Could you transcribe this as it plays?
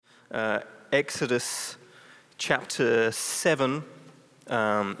Exodus chapter 7.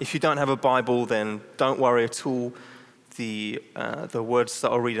 If you don't have a Bible, then don't worry at all. The words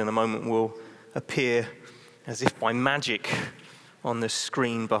that I'll read in a moment will appear as if by magic on the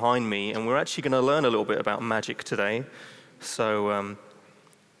screen behind me. And we're actually going to learn a little bit about magic today. So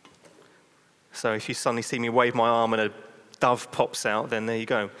if you suddenly see me wave my arm and a dove pops out, then there you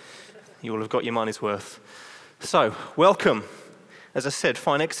go. You will have got your money's worth. So, welcome. As I said,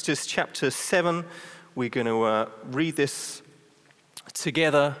 find Exodus chapter 7. We're going to read this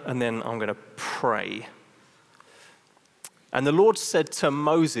together, and then I'm going to pray. And the Lord said to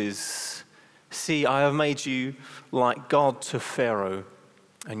Moses, "See, I have made you like God to Pharaoh,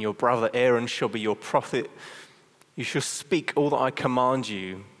 and your brother Aaron shall be your prophet. You shall speak all that I command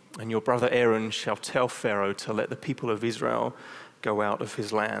you, and your brother Aaron shall tell Pharaoh to let the people of Israel go out of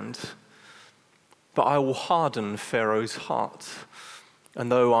his land. But I will harden Pharaoh's heart,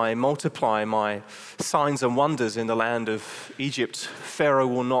 and though I multiply my signs and wonders in the land of Egypt, Pharaoh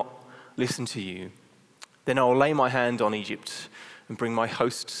will not listen to you. Then I will lay my hand on Egypt and bring my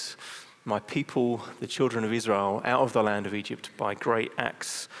hosts, my people, the children of Israel, out of the land of Egypt by great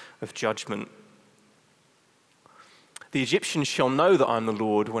acts of judgment. The Egyptians shall know that I am the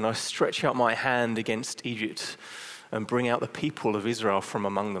Lord when I stretch out my hand against Egypt and bring out the people of Israel from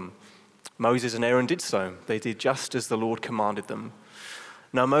among them." Moses and Aaron did so. They did just as the Lord commanded them.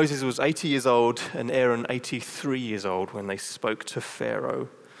 Now Moses was 80 years old and Aaron 83 years old when they spoke to Pharaoh.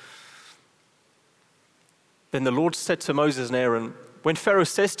 Then the Lord said to Moses and Aaron, "When Pharaoh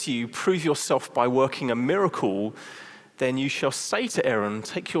says to you, 'Prove yourself by working a miracle,' then you shall say to Aaron,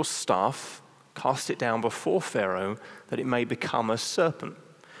 'Take your staff, cast it down before Pharaoh, that it may become a serpent.'"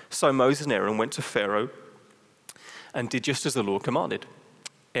 So Moses and Aaron went to Pharaoh and did just as the Lord commanded.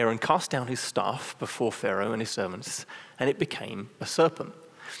 Aaron cast down his staff before Pharaoh and his servants, and it became a serpent.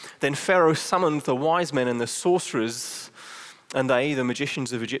 Then Pharaoh summoned the wise men and the sorcerers, and they, the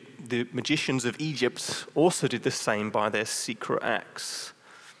magicians of Egypt, also did the same by their secret acts.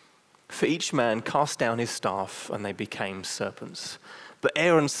 For each man cast down his staff, and they became serpents. But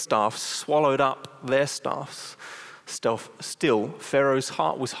Aaron's staff swallowed up their staffs. Still, Pharaoh's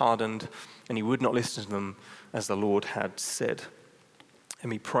heart was hardened, and he would not listen to them as the Lord had said. Let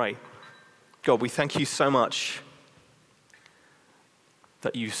me pray. God, we thank you so much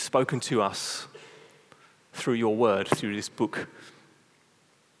that you've spoken to us through your word, through this book.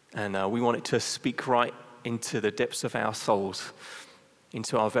 And we want it to speak right into the depths of our souls,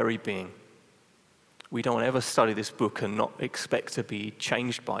 into our very being. We don't ever study this book and not expect to be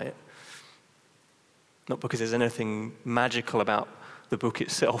changed by it. Not because there's anything magical about the book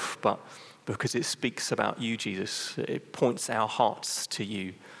itself, but because it speaks about you, Jesus. It points our hearts to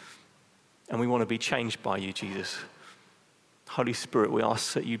you. And we want to be changed by you, Jesus. Holy Spirit, we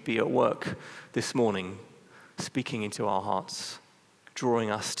ask that you'd be at work this morning, speaking into our hearts,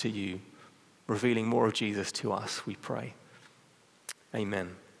 drawing us to you, revealing more of Jesus to us, we pray.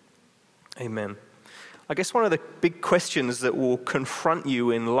 Amen. Amen. I guess one of the big questions that will confront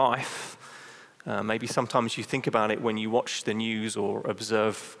you in life, maybe sometimes you think about it when you watch the news or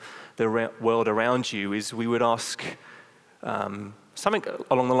observe the world around you, is we would ask something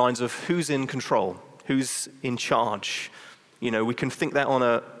along the lines of who's in control, who's in charge. You know, we can think that on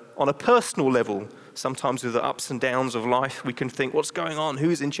a personal level. Sometimes with the ups and downs of life, we can think, what's going on?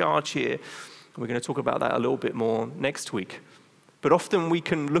 Who's in charge here? We're going to talk about that a little bit more next week. But often we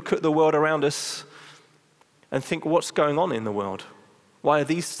can look at the world around us and think, what's going on in the world? Why are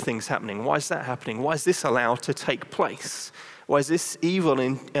these things happening? Why is that happening? Why is this allowed to take place? Why is this evil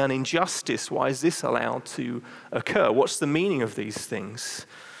and injustice? Why is this allowed to occur? What's the meaning of these things?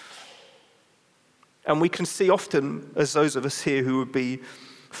 And we can see often, as those of us here who would be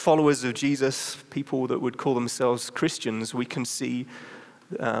followers of Jesus, people that would call themselves Christians, we can see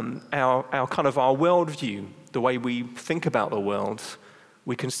our worldview, the way we think about the world,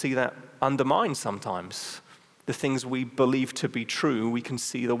 we can see that undermined sometimes. The things we believe to be true, we can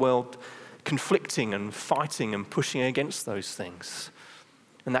see the world conflicting and fighting and pushing against those things.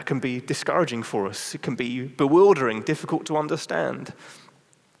 And that can be discouraging for us. It can be bewildering, difficult to understand.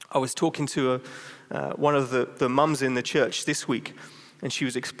 I was talking to one of the mums in the church this week, and she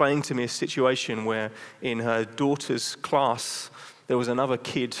was explaining to me a situation where in her daughter's class, there was another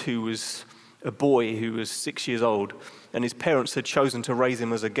kid who was a boy who was 6 years old, and his parents had chosen to raise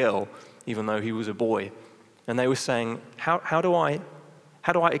him as a girl, even though he was a boy. And they were saying, how do I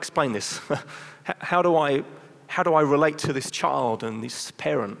explain this? How do I relate to this child and this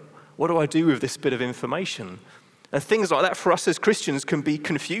parent? What do I do with this bit of information? And things like that for us as Christians can be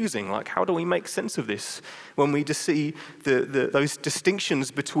confusing. Like, how do we make sense of this when we just see those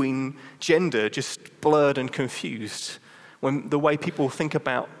distinctions between gender just blurred and confused? When the way people think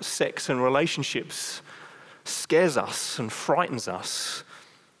about sex and relationships scares us and frightens us.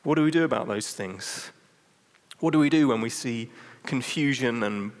 What do we do about those things? What do we do when we see confusion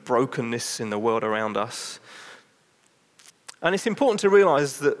and brokenness in the world around us? And it's important to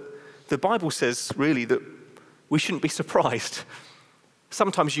realize that the Bible says, really, that we shouldn't be surprised.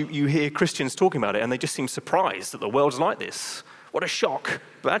 Sometimes you hear Christians talking about it and they just seem surprised that the world's like this. What a shock.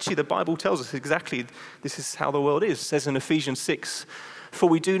 But actually the Bible tells us exactly this is how the world is. It says in Ephesians 6, "For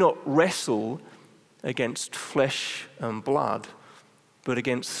we do not wrestle against flesh and blood, but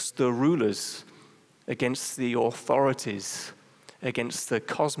against the rulers, against the authorities, against the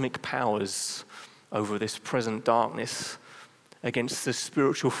cosmic powers over this present darkness, against the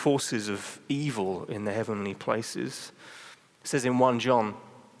spiritual forces of evil in the heavenly places." It says in 1 John,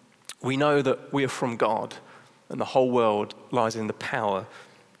 "We know that we are from God, and the whole world lies in the power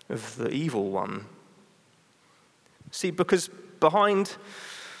of the evil one." See, because behind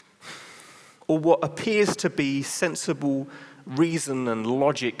or what appears to be sensible reason and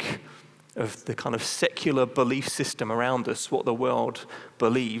logic of the kind of secular belief system around us, what the world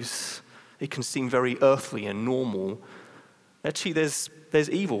believes, it can seem very earthly and normal. Actually, there's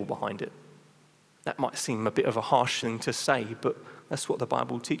evil behind it. That might seem a bit of a harsh thing to say, but that's what the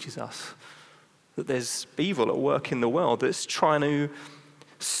Bible teaches us. That there's evil at work in the world that's trying to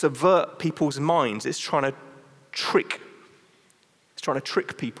subvert people's minds. It's trying to trick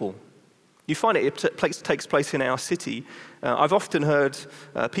people. You find it takes place in our city. I've often heard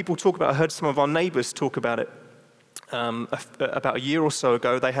people talk about, I heard some of our neighbors talk about it. About a year or so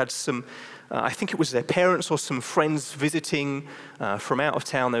ago, they had some, I think it was their parents or some friends visiting from out of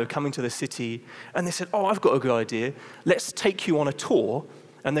town. They were coming to the city, and they said, "Oh, I've got a good idea. Let's take you on a tour."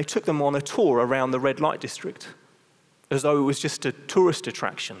 And they took them on a tour around the red light district, as though it was just a tourist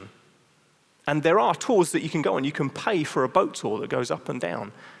attraction. And there are tours that you can go on. You can pay for a boat tour that goes up and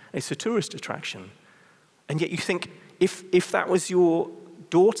down. It's a tourist attraction. And yet you think, if that was your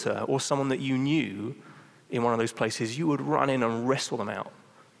daughter or someone that you knew in one of those places, you would run in and wrestle them out.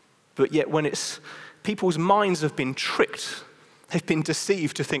 But yet when it's people's minds have been tricked, they've been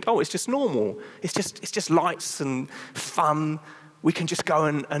deceived to think, oh, it's just normal. It's just lights and fun. We can just go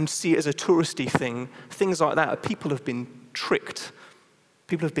and see it as a touristy thing. Things like that. People have been tricked.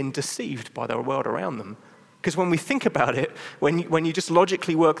 People have been deceived by the world around them. Because when we think about it, when you just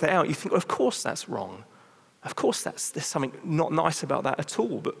logically work that out, you think, well, of course that's wrong. Of course there's something not nice about that at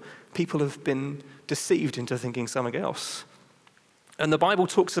all, but people have been deceived into thinking something else. And the Bible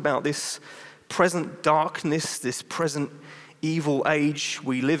talks about this present darkness, this present evil age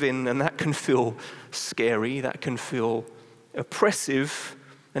we live in, and that can feel scary, that can feel oppressive,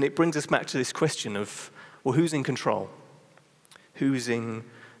 and it brings us back to this question of, well, who's in control? Who's in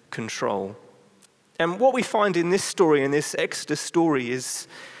control? And what we find in this story, in this Exodus story, is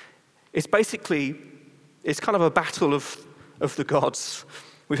basically, it's kind of a battle of the gods.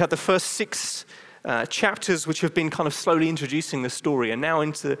 We've had the first 6 chapters which have been kind of slowly introducing the story, and now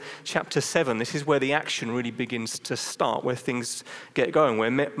into chapter 7, this is where the action really begins to start, where things get going,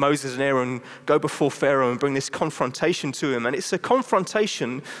 where Moses and Aaron go before Pharaoh and bring this confrontation to him. And it's a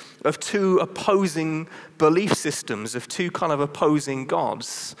confrontation of 2 opposing belief systems, of 2 kind of opposing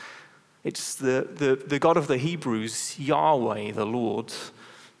gods. It's the God of the Hebrews, Yahweh, the Lord,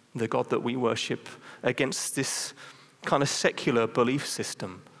 the God that we worship, against this kind of secular belief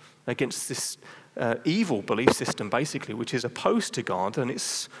system, against this evil belief system, basically, which is opposed to God, and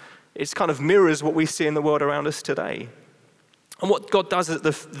it's kind of mirrors what we see in the world around us today. And what God does at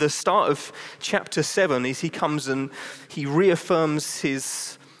the start of chapter 7 is he comes and he reaffirms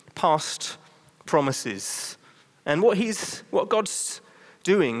his past promises. And what God's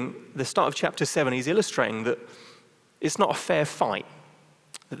doing, the start of chapter 7, he's illustrating that it's not a fair fight,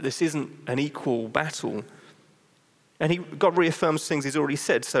 that this isn't an equal battle. And God reaffirms things he's already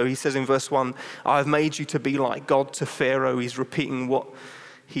said. So he says in verse 1, "I have made you to be like God to Pharaoh." He's repeating what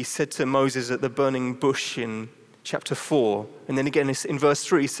he said to Moses at the burning bush in chapter 4. And then again in verse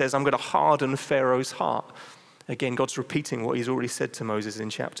 3 he says, "I'm going to harden Pharaoh's heart." Again, God's repeating what he's already said to Moses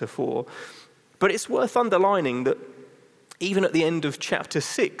in chapter 4. But it's worth underlining that even at the end of chapter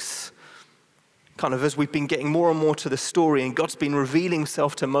 6, kind of as we've been getting more and more to the story and God's been revealing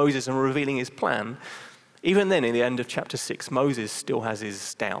himself to Moses and revealing his plan, even then, in the end of chapter 6, Moses still has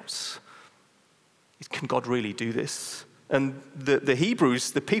his doubts. Can God really do this? And the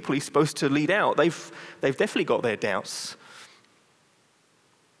Hebrews, the people he's supposed to lead out, they've definitely got their doubts.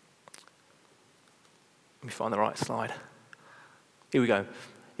 Let me find the right slide. Here we go.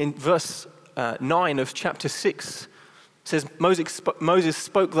 In verse 9 of chapter 6, it says, Moses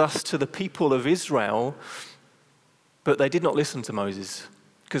spoke thus to the people of Israel, but they did not listen to Moses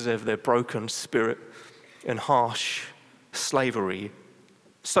because of their broken spirit and harsh slavery.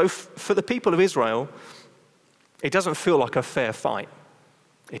 So for the people of Israel, it doesn't feel like a fair fight.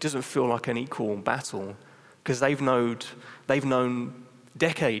 It doesn't feel like an equal battle because they've known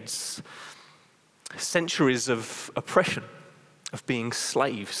decades, centuries of oppression, of being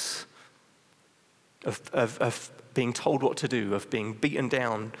slaves, of being told what to do, of being beaten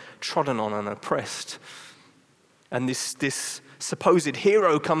down, trodden on and oppressed. And this supposed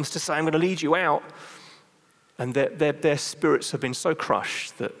hero comes to say, I'm going to lead you out. And their spirits have been so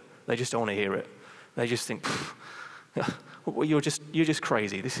crushed that they just don't want to hear it. They just think, well, you're just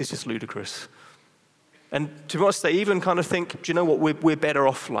crazy. This is just ludicrous. And to be honest, they even kind of think, do you know what, we're better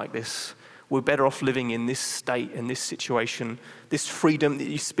off like this. We're better off living in this state, in this situation. This freedom that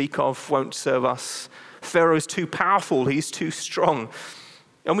you speak of won't serve us. Pharaoh's too powerful. He's too strong.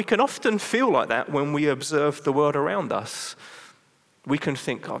 And we can often feel like that when we observe the world around us. We can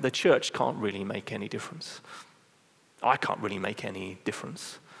think, the church can't really make any difference. I can't really make any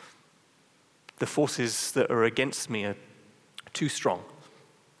difference. The forces that are against me are too strong,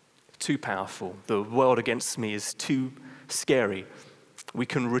 too powerful. The world against me is too scary. We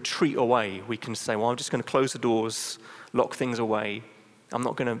can retreat away. We can say, well, I'm just going to close the doors, lock things away. I'm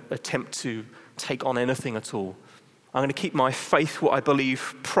not going to attempt to take on anything at all. I'm going to keep my faith, what I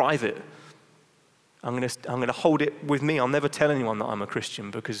believe, private. I'm going to hold it with me. I'll never tell anyone that I'm a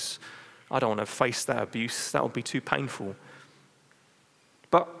Christian because I don't want to face that abuse. That would be too painful.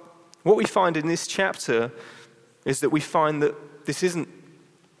 But what we find in this chapter is that we find that this isn't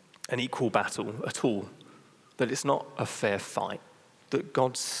an equal battle at all, that it's not a fair fight, that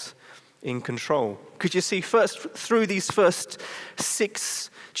God's in control. Because you see, through these first 6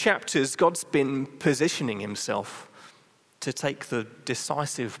 chapters, God's been positioning himself to take the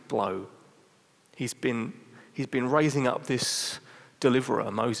decisive blow. He's been raising up this deliverer,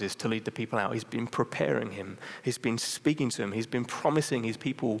 Moses, to lead the people out. He's been preparing him. He's been speaking to him. He's been promising his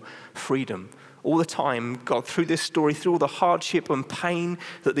people freedom. All the time, God, through this story, through all the hardship and pain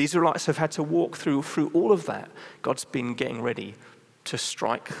that the Israelites have had to walk through all of that, God's been getting ready to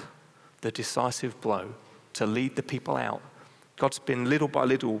strike the decisive blow, to lead the people out. God's been little by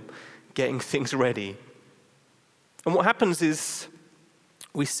little getting things ready. And what happens is,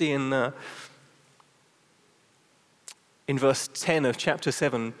 we see in verse 10 of chapter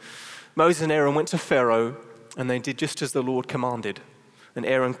 7, Moses and Aaron went to Pharaoh, and they did just as the Lord commanded. And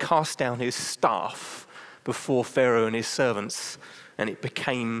Aaron cast down his staff before Pharaoh and his servants, and it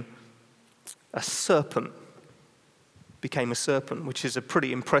became a serpent. Which is a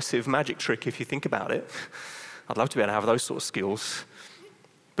pretty impressive magic trick if you think about it. I'd love to be able to have those sort of skills.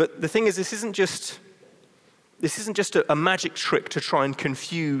 But the thing is, this isn't just a magic trick to try and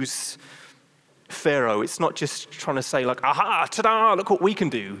confuse Pharaoh. It's not just trying to say like, aha, ta-da, look what we can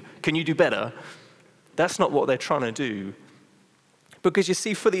do. Can you do better? That's not what they're trying to do. Because you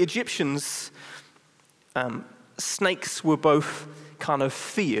see, for the Egyptians, snakes were both kind of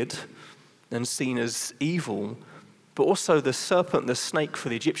feared and seen as evil, but also the serpent, the snake for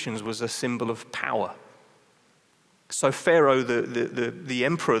the Egyptians was a symbol of power. So Pharaoh, the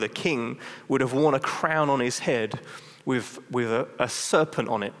emperor, the king, would have worn a crown on his head with a serpent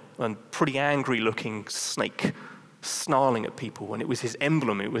on it, a pretty angry-looking snake snarling at people. And it was his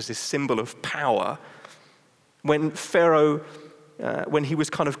emblem, it was his symbol of power. When Pharaoh, when he was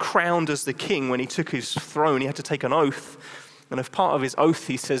kind of crowned as the king, when he took his throne, he had to take an oath. And as part of his oath,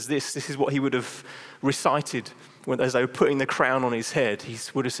 he says this is what he would have recited as they were putting the crown on his head. He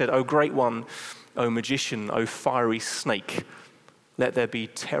would have said, "O great one, O magician, O fiery snake, let there be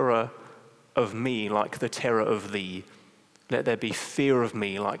terror of me like the terror of thee. Let there be fear of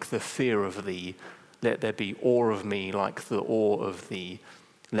me like the fear of thee. Let there be awe of me like the awe of thee.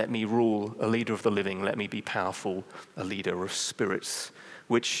 Let me rule, a leader of the living. Let me be powerful, a leader of spirits."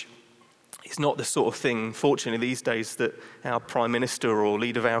 Which is not the sort of thing, fortunately, these days that our prime minister or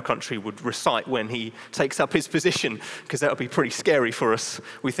leader of our country would recite when he takes up his position, because that would be pretty scary for us.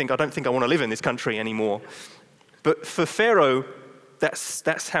 We think, I don't think I want to live in this country anymore. But for Pharaoh,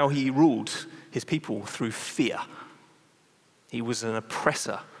 that's how he ruled his people, through fear. He was an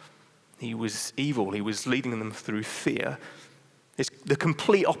oppressor. He was evil. He was leading them through fear. It's the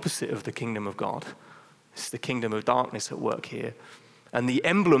complete opposite of the kingdom of God. It's the kingdom of darkness at work here. And the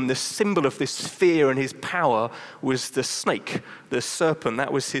emblem, the symbol of this fear and his power was the snake, the serpent.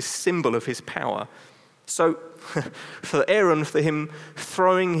 That was his symbol of his power. So for Aaron, for him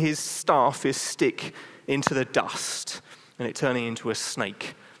throwing his staff, his stick, into the dust and it turning into a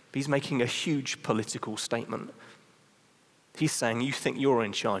snake. He's making a huge political statement. He's saying, you think you're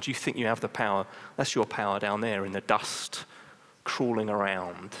in charge, you think you have the power. That's your power down there in the dust, crawling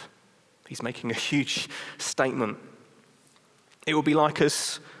around. He's making a huge statement. It would be like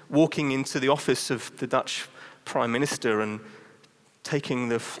us walking into the office of the Dutch Prime Minister and taking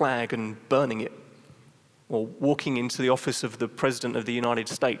the flag and burning it, or walking into the office of the President of the United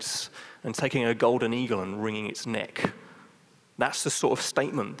States and taking a golden eagle and wringing its neck. That's the sort of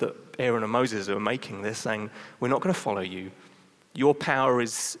statement that Aaron and Moses are making. They're saying, we're not going to follow you. Your power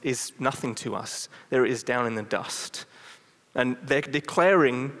is nothing to us. There it is down in the dust. And they're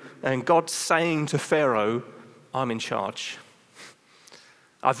declaring, and God's saying to Pharaoh, I'm in charge.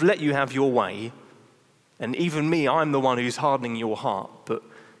 I've let you have your way, and even me, I'm the one who's hardening your heart. But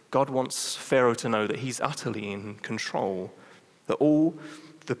God wants Pharaoh to know that he's utterly in control, that all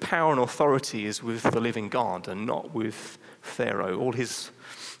the power and authority is with the living God and not with Pharaoh. All his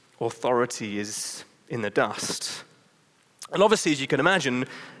authority is in the dust. And obviously, as you can imagine,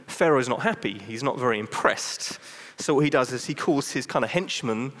 Pharaoh's not happy. He's not very impressed. So what he does is he calls his kind of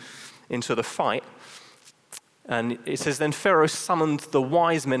henchmen into the fight. And it says, then Pharaoh summoned the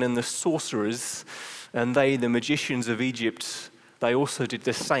wise men and the sorcerers, and they, the magicians of Egypt, they also did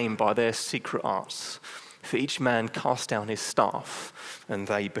the same by their secret arts. For each man cast down his staff, and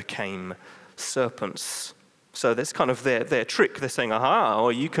they became serpents. So that's kind of their trick. They're saying, aha,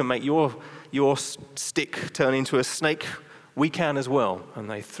 or you can make your stick turn into a snake. We can as well. And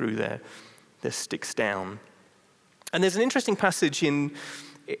they threw their sticks down. And there's an interesting passage in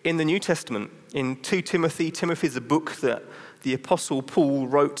the New Testament, in 2 Timothy. Timothy's a book that the Apostle Paul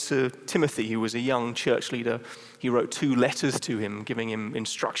wrote to Timothy, who was a young church leader. He wrote 2 letters to him, giving him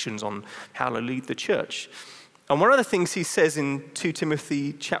instructions on how to lead the church. And one of the things he says in 2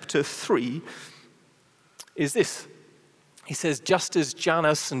 Timothy chapter 3 is this. He says, just as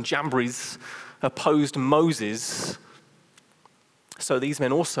Jannes and Jambres opposed Moses, so these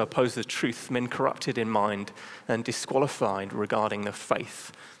men also oppose the truth, men corrupted in mind and disqualified regarding the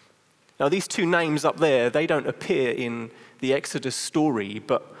faith. Now, these 2 names up there, they don't appear in the Exodus story,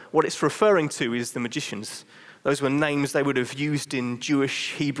 but what it's referring to is the magicians. Those were names they would have used in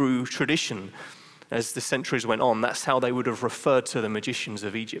Jewish Hebrew tradition as the centuries went on. That's how they would have referred to the magicians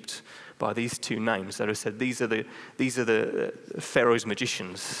of Egypt, by these 2 names. They would have said, these are the Pharaoh's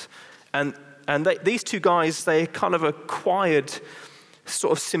magicians. And these 2 guys, they kind of acquired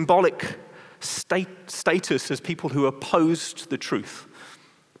sort of symbolic status as people who opposed the truth,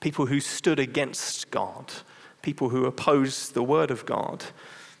 people who stood against God, people who opposed the word of God.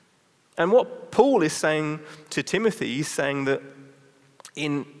 And what Paul is saying to Timothy, he's saying that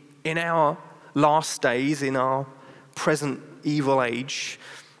in our last days, in our present evil age,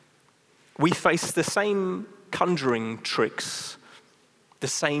 we face the same conjuring tricks, the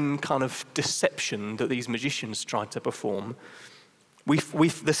same kind of deception that these magicians tried to perform.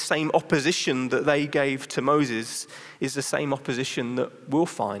 The same opposition that they gave to Moses is the same opposition that we'll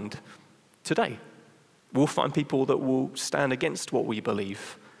find today. We'll find people that will stand against what we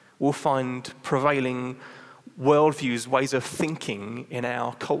believe. We'll find prevailing worldviews, ways of thinking in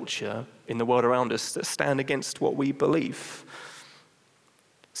our culture, in the world around us, that stand against what we believe.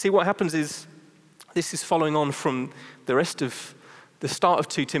 See, what happens is, this is following on from the rest of the start of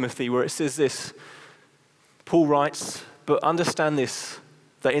 2 Timothy, where it says this. Paul writes, but understand this,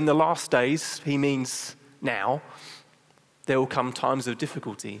 that in the last days, he means now, there will come times of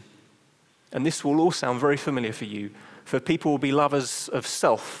difficulty. And this will all sound very familiar for you. For people will be lovers of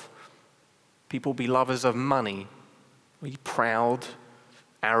self. People will be lovers of money. Will be proud,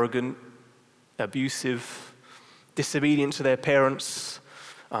 arrogant, abusive, disobedient to their parents,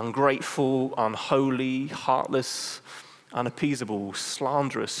 ungrateful, unholy, heartless, unappeasable,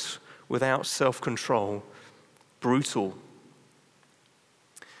 slanderous, without self-control, brutal,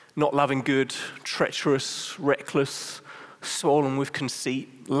 not loving good, treacherous, reckless, swollen with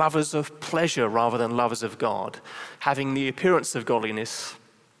conceit, lovers of pleasure rather than lovers of God, having the appearance of godliness,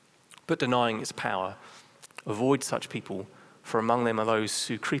 but denying its power. Avoid such people, for among them are those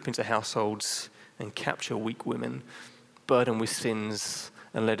who creep into households and capture weak women, burdened with sins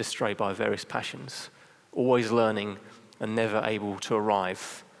and led astray by various passions, always learning and never able to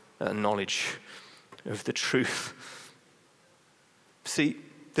arrive at knowledge of the truth. See,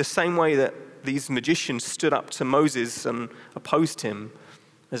 the same way that these magicians stood up to Moses and opposed him,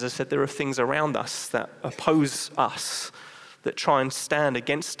 as I said, there are things around us that oppose us, that try and stand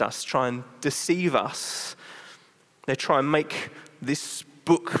against us, try and deceive us. They try and make this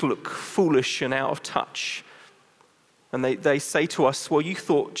book look foolish and out of touch. And they say to us, well, you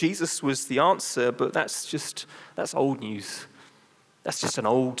thought Jesus was the answer, but that's old news. That's just an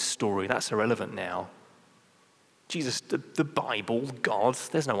old story. That's irrelevant now. Jesus, the Bible, God,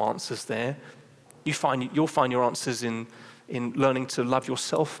 there's no answers there. You'll find your answers in learning to love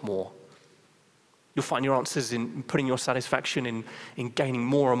yourself more. You'll find your answers in putting your satisfaction in gaining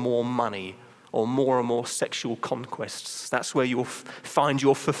more and more money or more sexual conquests. That's where you'll find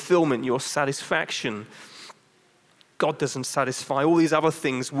your fulfillment, your satisfaction. God doesn't satisfy. All these other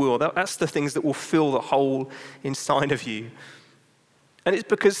things will. That's the things that will fill the hole inside of you. And it's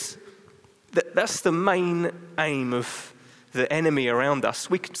because that's the main aim of the enemy around us.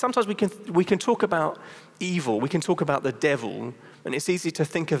 Sometimes we can talk about evil. We can talk about the devil. And it's easy to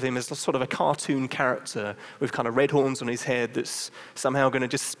think of him as sort of a cartoon character with kind of red horns on his head that's somehow going to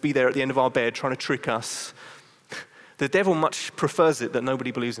just be there at the end of our bed trying to trick us. The devil much prefers it that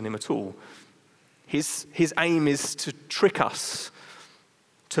nobody believes in him at all. His aim is to trick us,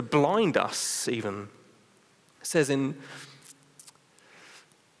 to blind us even. It says in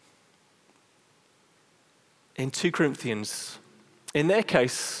 2 Corinthians, in their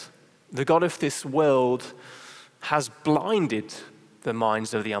case, the God of this world has blinded the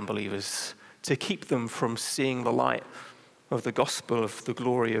minds of the unbelievers to keep them from seeing the light of the gospel of the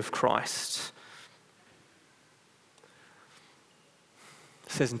glory of Christ.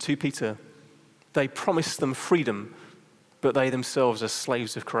 It says in 2 Peter, they promise them freedom, but they themselves are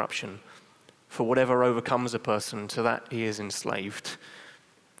slaves of corruption. For whatever overcomes a person, to that he is enslaved.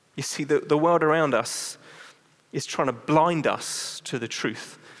 You see, the world around us is trying to blind us to the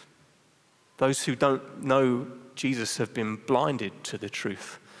truth. Those who don't know Jesus have been blinded to the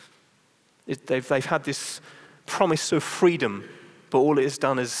truth. They've had this promise of freedom, but all it has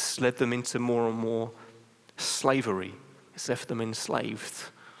done is led them into more and more slavery. It's left them enslaved.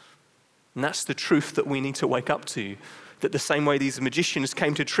 And that's the truth that we need to wake up to, that the same way these magicians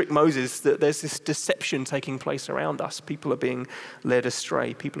came to trick Moses, that there's this deception taking place around us. People are being led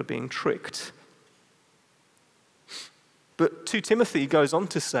astray. People are being tricked. But 2 Timothy goes on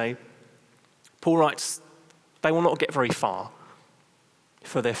to say, Paul writes, they will not get very far,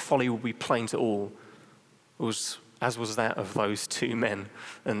 for their folly will be plain to all, as was that of those 2 men.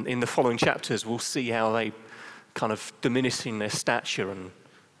 And in the following chapters, we'll see how they kind of diminishing their stature and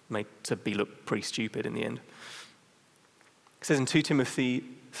made to be look pretty stupid in the end. It says in 2 Timothy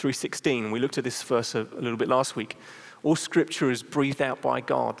 3:16, we looked at this verse a little bit last week, all scripture is breathed out by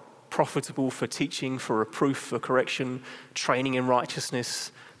God, profitable for teaching, for reproof, for correction, training in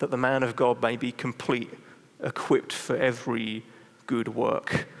righteousness, that the man of God may be complete, equipped for every good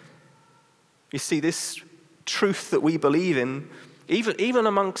work. You see, this truth that we believe in, even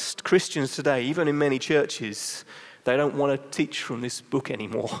amongst Christians today, even in many churches, they don't want to teach from this book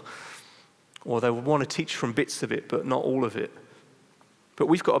anymore. Or they want to teach from bits of it, but not all of it. But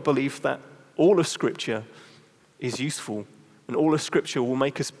we've got to believe that all of Scripture is useful, and all of Scripture will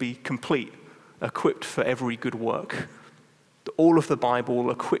make us be complete, equipped for every good work. All of the Bible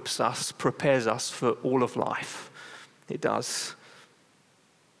equips us, prepares us for all of life. It does.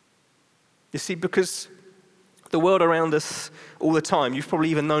 You see, because the world around us all the time, you've probably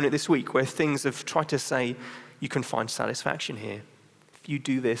even known it this week, where things have tried to say, you can find satisfaction here. If you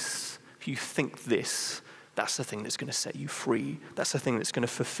do this, if you think this, that's the thing that's going to set you free. That's the thing that's going to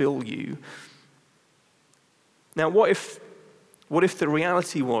fulfill you. Now, what if the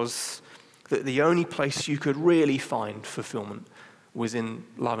reality was that the only place you could really find fulfillment was in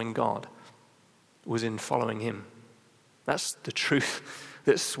loving God, was in following Him? That's the truth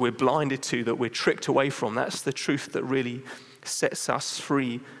that we're blinded to, that we're tricked away from. That's the truth that really sets us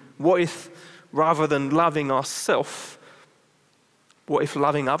free. What if, rather than loving ourselves, what if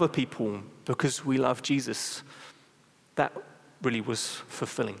loving other people because we love Jesus, that really was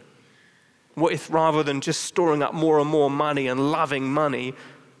fulfilling? What if rather than just storing up more and more money and loving money,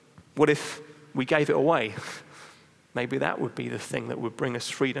 what if we gave it away? Maybe that would be the thing that would bring us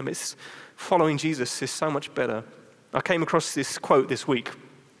freedom. It's following Jesus is so much better. I came across this quote this week,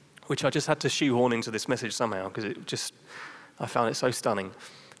 which I just had to shoehorn into this message somehow because I found it so stunning.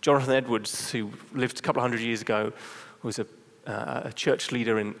 Jonathan Edwards, who lived a couple of hundred years ago, was a church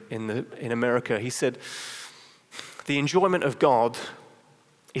leader in America. He said, "The enjoyment of God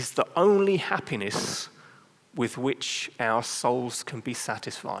is the only happiness with which our souls can be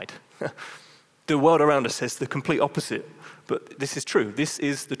satisfied." The world around us says the complete opposite, but this is true. This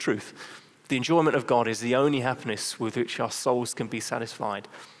is the truth. The enjoyment of God is the only happiness with which our souls can be satisfied.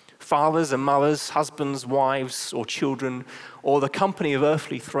 Fathers and mothers, husbands, wives, or children, or the company of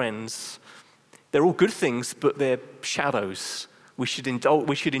earthly friends, they're all good things, but they're shadows.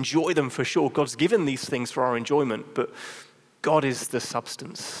 We should enjoy them for sure. God's given these things for our enjoyment, but God is the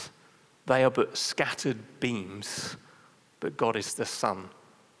substance. They are but scattered beams, but God is the sun.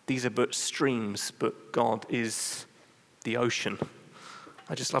 These are but streams, but God is the ocean.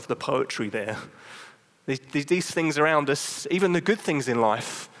 I just love the poetry there. These things around us, even the good things in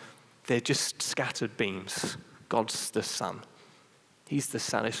life, they're just scattered beams. God's the sun. He's the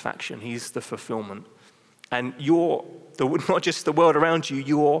satisfaction. He's the fulfillment. And not just the world around you,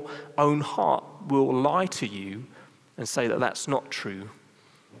 your own heart will lie to you and say that that's not true.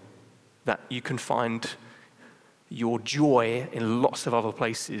 That you can find your joy in lots of other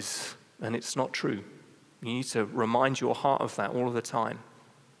places, and it's not true. You need to remind your heart of that all of the time.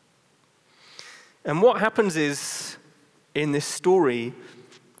 And what happens is, in this story,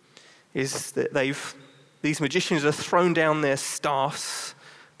 is that these magicians are thrown down their staffs,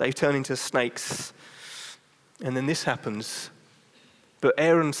 they turn into snakes, and then this happens. But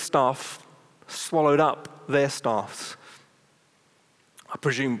Aaron's staff swallowed up their staffs. I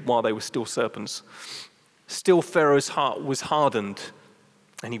presume while they were still serpents. Still Pharaoh's heart was hardened,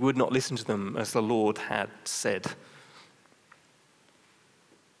 and he would not listen to them as the Lord had said.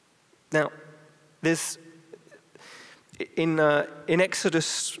 Now, there's in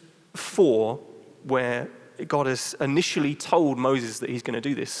Exodus 4, where God has initially told Moses that he's going to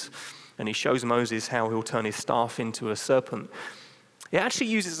do this, and he shows Moses how he'll turn his staff into a serpent. It actually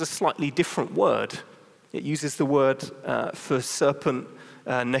uses a slightly different word. It uses the word for serpent,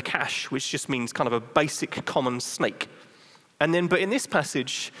 nakash, which just means kind of a basic common snake. But in this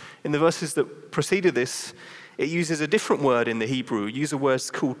passage, in the verses that preceded this, it uses a different word in the Hebrew. It uses a word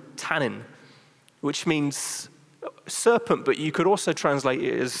called tannin, which means serpent, but you could also translate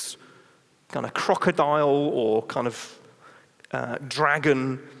it as kind of crocodile or kind of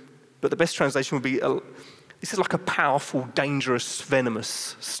dragon. But the best translation would be, this is like a powerful, dangerous,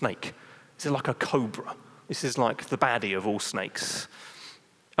 venomous snake. This is like a cobra. This is like the baddie of all snakes.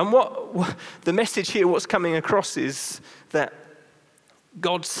 And what the message here, what's coming across is that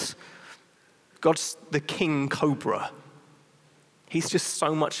God's the king cobra. He's just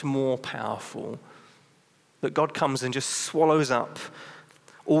so much more powerful that God comes and just swallows up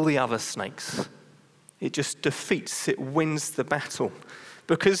all the other snakes. It just defeats, it wins the battle.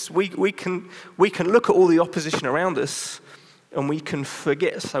 Because we can look at all the opposition around us and we can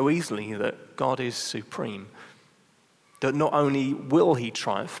forget so easily that God is supreme. That not only will he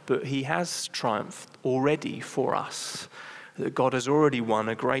triumph, but he has triumphed already for us. That God has already won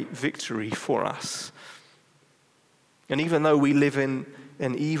a great victory for us. And even though we live in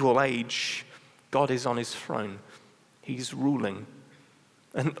an evil age, God is on his throne. He's ruling.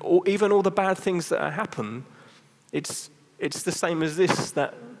 And even all the bad things that happen, it's the same as this,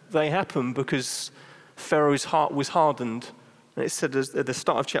 that they happen because Pharaoh's heart was hardened. And it said at the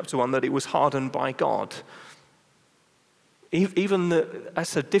start of chapter 1 that it was hardened by God.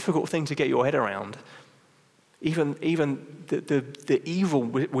 That's a difficult thing to get your head around. Even the evil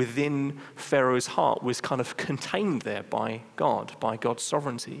within Pharaoh's heart was kind of contained there by God's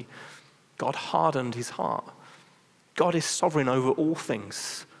sovereignty. God hardened his heart. God is sovereign over all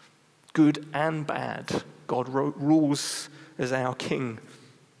things, good and bad. God rules as our king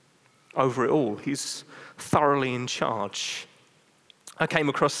over it all. He's thoroughly in charge. I came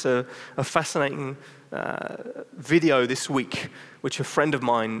across a fascinating video this week, which a friend of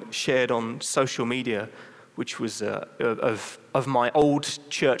mine shared on social media, which was of my old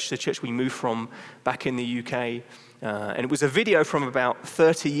church, the church we moved from back in the UK. And it was a video from about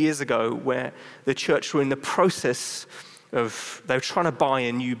 30 years ago where the church were in the process of, they were trying to buy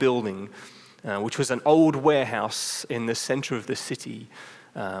a new building, which was an old warehouse in the center of the city,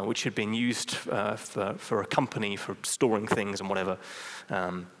 which had been used for a company for storing things and whatever.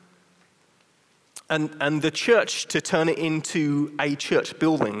 And the church, to turn it into a church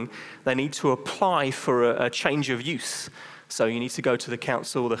building, they need to apply for a change of use. So you need to go to the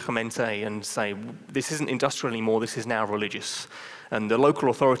council, the Gemeente, and say, this isn't industrial anymore, this is now religious. And the local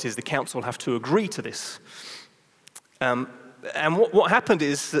authorities, the council, have to agree to this. And what happened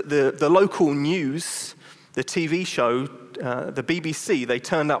is that the local news, the TV show, the BBC, they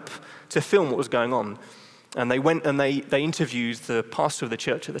turned up to film what was going on. And they went and they interviewed the pastor of the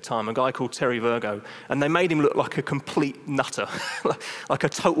church at the time, a guy called Terry Virgo, and they made him look like a complete nutter, like a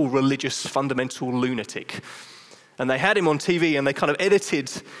total religious, fundamental lunatic. And they had him on TV and they kind of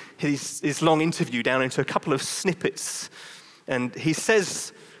edited his long interview down into a couple of snippets. And he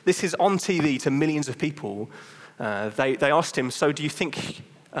says, this is on TV to millions of people. They asked him, so do you think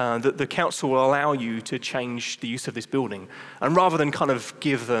that the council will allow you to change the use of this building. And rather than kind of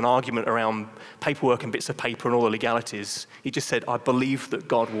give an argument around paperwork and bits of paper and all the legalities, he just said, I believe that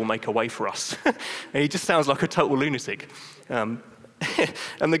God will make a way for us. And he just sounds like a total lunatic. And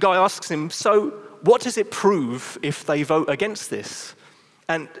the guy asks him, so what does it prove if they vote against this?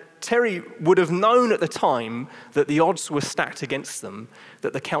 And Terry would have known at the time that the odds were stacked against them,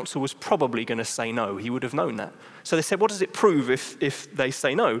 that the council was probably going to say no. He would have known that. So they said, what does it prove if they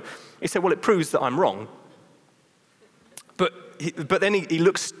say no? He said, well, it proves that I'm wrong. But then he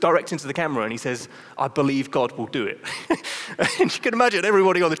looks direct into the camera and he says, I believe God will do it. And you can imagine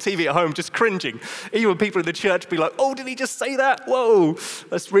everybody on the TV at home just cringing. Even people in the church be like, oh, did he just say that? Whoa,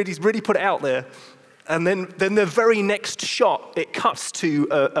 he's really put it out there. And then the very next shot, it cuts to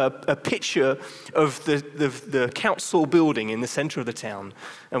a picture of the council building in the center of the town,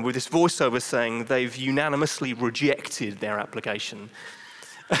 and with this voiceover saying they've unanimously rejected their application.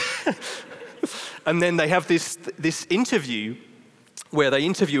 And then they have this interview where they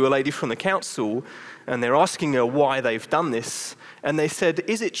interview a lady from the council, and they're asking her why they've done this. And they said,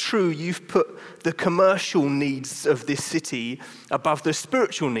 is it true you've put the commercial needs of this city above the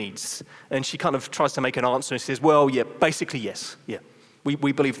spiritual needs? And she kind of tries to make an answer and says, well, yeah, basically, yes. Yeah, we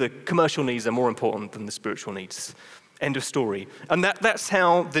believe the commercial needs are more important than the spiritual needs. End of story. And that's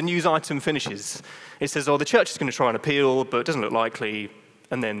how the news item finishes. It says, oh, the church is going to try and appeal, but it doesn't look likely.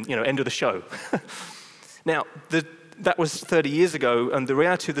 And then, end of the show. Now, that was 30 years ago, and the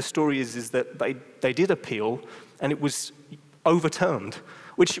reality of the story is that they did appeal, and it was overturned,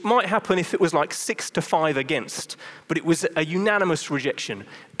 which might happen if it was like 6-5 against, but it was a unanimous rejection.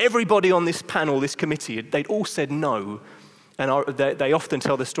 Everybody on this panel, this committee, they'd all said no, and they often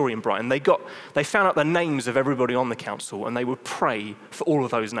tell the story in Brighton. They found out the names of everybody on the council, and they would pray for all of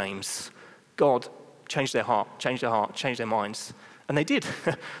those names. God, change their heart, change their minds. And they did.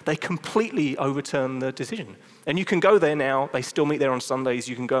 They completely overturned the decision. And you can go there now. They still meet there on Sundays.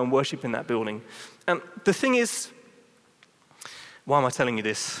 You can go and worship in that building. And the thing is, why am I telling you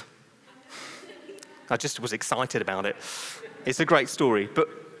this? I just was excited about it. It's a great story. But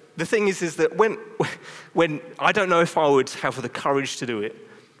the thing is that when I don't know if I would have the courage to do it,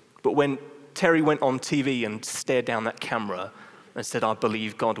 but when Terry went on TV and stared down that camera and said, I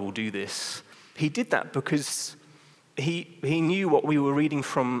believe God will do this, he did that because he knew what we were reading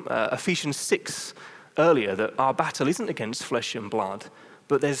from Ephesians 6 earlier, that our battle isn't against flesh and blood,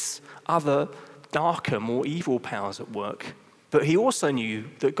 but there's other darker, more evil powers at work. But he also knew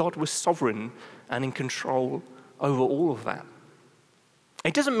that God was sovereign and in control over all of that.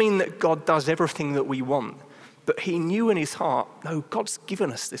 It doesn't mean that God does everything that we want, but he knew in his heart, no, God's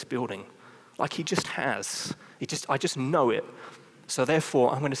given us this building. Like he just has. I just know it. So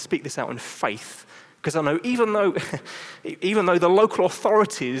therefore, I'm going to speak this out in faith. Because I know even though the local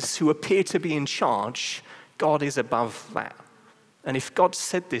authorities who appear to be in charge, God is above that. And if God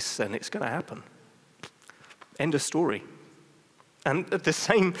said this, then it's going to happen. End of story. And the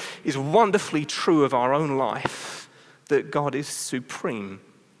same is wonderfully true of our own life, that God is supreme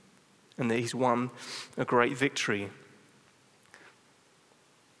and that he's won a great victory.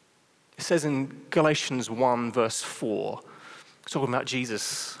 It says in Galatians 1 verse 4, talking about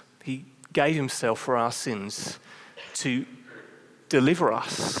Jesus, he gave himself for our sins to deliver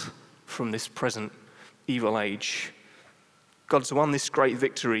us from this present evil age. God's won this great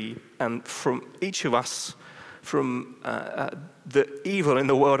victory, and from each of us, from the evil in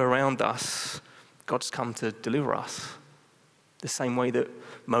the world around us, God's come to deliver us. The same way that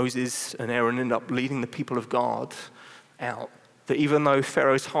Moses and Aaron ended up leading the people of God out. That even though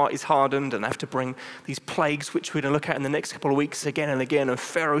Pharaoh's heart is hardened and they have to bring these plagues, which we're going to look at in the next couple of weeks again and again, and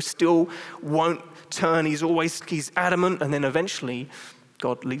Pharaoh still won't turn, he's adamant, and then eventually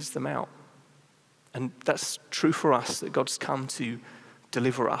God leads them out. And that's true for us, that God's come to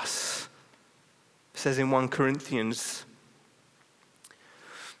deliver us. It says in 1 Corinthians,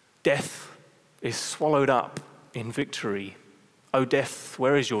 death is swallowed up in victory. O death,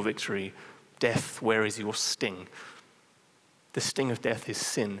 where is your victory? Death, where is your sting? The sting of death is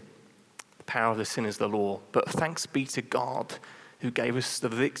sin. The power of the sin is the law. But thanks be to God who gave us the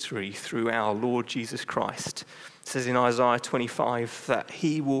victory through our Lord Jesus Christ. It says in Isaiah 25 that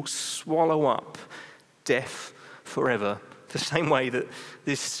he will swallow up death forever. The same way that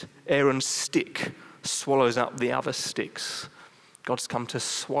this Aaron's stick swallows up the other sticks. God's come to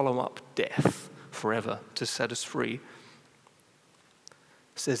swallow up death forever, to set us free. It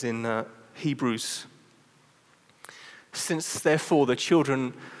says in Hebrews, since therefore the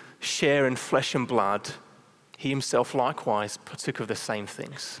children share in flesh and blood, he himself likewise partook of the same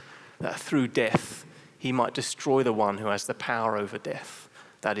things, that through death he might destroy the one who has the power over death,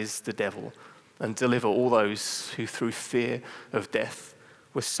 that is the devil, and deliver all those who through fear of death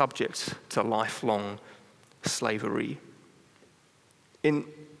were subject to lifelong slavery. In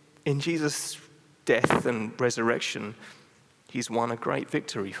Jesus' death and resurrection, he's won a great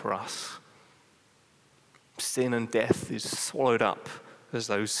victory for us. Sin and death is swallowed up as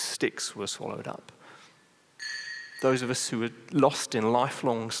those sticks were swallowed up. Those of us who are lost in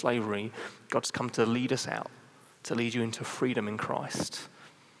lifelong slavery, God's come to lead us out, to lead you into freedom in Christ.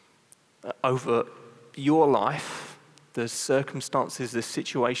 Over your life, the circumstances, the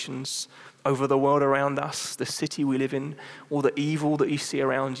situations, over the world around us, the city we live in, all the evil that you see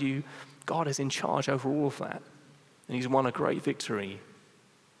around you, God is in charge over all of that. And he's won a great victory.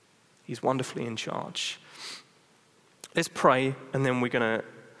 He's wonderfully in charge. Let's pray, and then we're going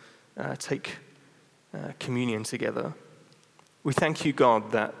to take communion together. We thank you,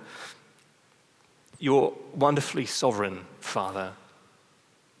 God, that you're wonderfully sovereign, Father,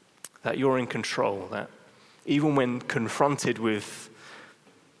 that you're in control, that even when confronted with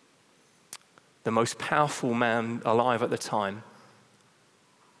the most powerful man alive at the time,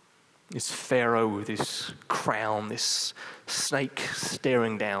 this Pharaoh with his crown, this snake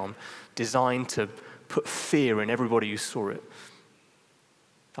staring down, designed to put fear in everybody who saw it.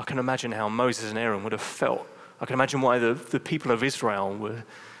 I can imagine how Moses and Aaron would have felt. I can imagine why the people of Israel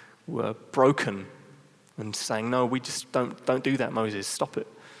were broken and saying, no, we just don't do that, Moses, stop it.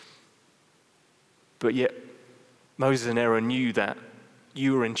 But yet, Moses and Aaron knew that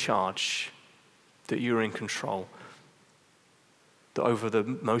you were in charge, that you were in control, that over the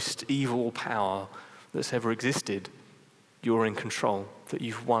most evil power that's ever existed, you're in control, that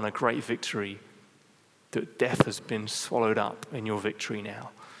you've won a great victory, that death has been swallowed up in your victory now.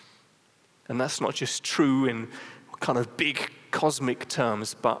 And that's not just true in kind of big cosmic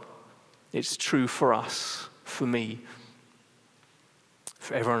terms, but it's true for us, for me,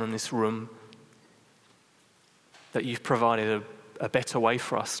 for everyone in this room, that you've provided a better way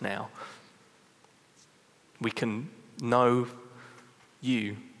for us now. We can know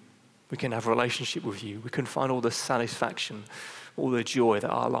you. We can have a relationship with you. We can find all the satisfaction, all the joy that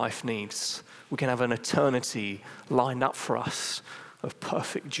our life needs. We can have an eternity lined up for us of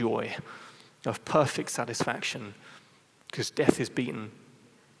perfect joy, of perfect satisfaction, because death is beaten,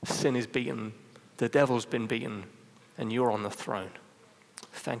 sin is beaten, the devil's been beaten, and you're on the throne.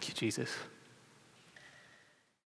 Thank you, Jesus.